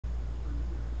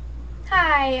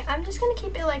Hi, I'm just gonna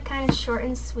keep it like kind of short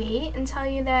and sweet and tell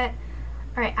you that,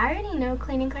 alright, I already know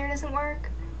clean and clear doesn't work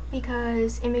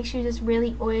because it makes you just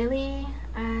really oily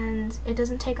and it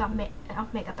doesn't take off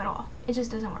makeup at all. It just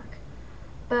doesn't work.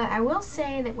 But I will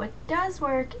say that what does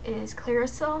work is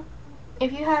Clearasil.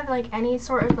 If you have like any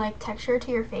sort of like texture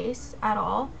to your face at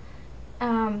all,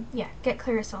 yeah, get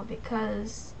Clearasil,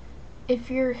 because if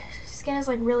your skin is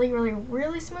like really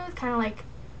smooth, kind of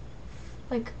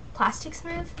like plastic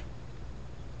smooth,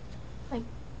 like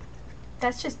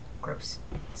that's just gross.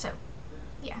 So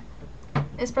yeah,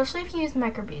 especially if you use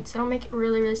microbeads, it'll make it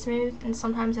really smooth, and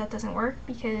sometimes that doesn't work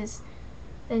because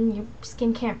then your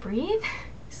skin can't breathe.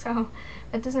 So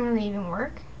that doesn't really even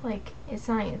work. Like it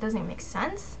doesn't even make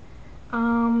sense.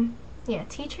 Yeah,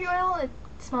 tea tree oil, it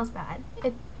smells bad.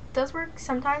 It does work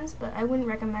sometimes, but I wouldn't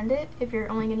recommend it if you're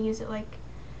only gonna use it like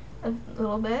a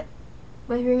little bit.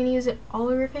 But if you're gonna use it all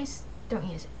over your face, don't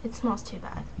use it. It smells too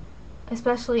bad,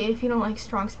 especially if you don't like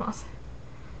strong smells.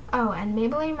 Oh, and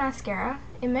Maybelline mascara.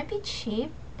 It might be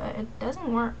cheap, but it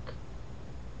doesn't work.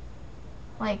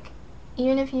 Like,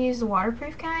 even if you use the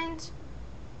waterproof kind,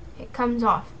 it comes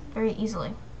off very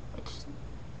easily, which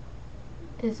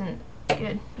isn't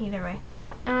good either way.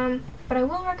 But I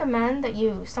will recommend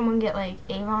that someone get like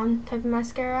Avon type of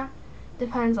mascara.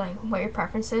 Depends like what your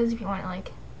preference is. If you want it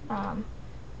like,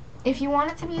 if you want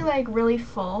it to be like really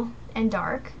full and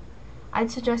dark,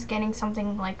 I'd suggest getting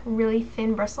something like really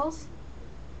thin bristles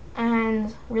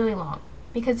and really long,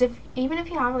 because even if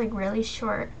you have like really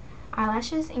short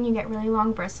eyelashes and you get really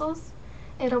long bristles,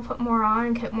 it'll put more on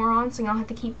and get more on, so you don't have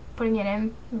to keep putting it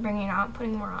in, bringing it out,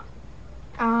 putting more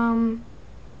on.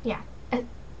 Yeah,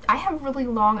 I have really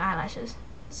long eyelashes,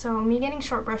 so me getting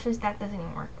short brushes, that doesn't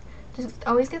even work. Just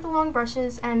always get the long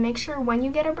brushes, and make sure when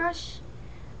you get a brush,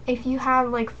 if you have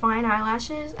like fine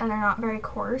eyelashes and they're not very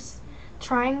coarse,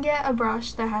 try and get a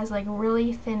brush that has like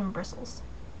really thin bristles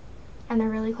and they're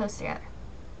really close together,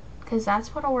 because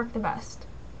that's what'll work the best.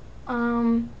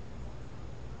 Oh,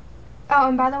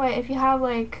 and by the way, if you have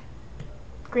like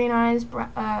green eyes,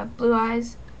 blue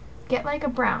eyes, get like a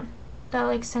brown. That'll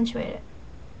like accentuate it.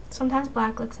 Sometimes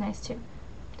black looks nice too,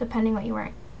 depending what you're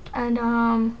wearing. And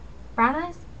brown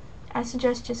eyes, I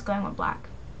suggest just going with black.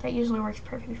 That usually works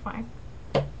perfectly fine.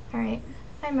 Alright,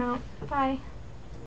 I'm out. Bye.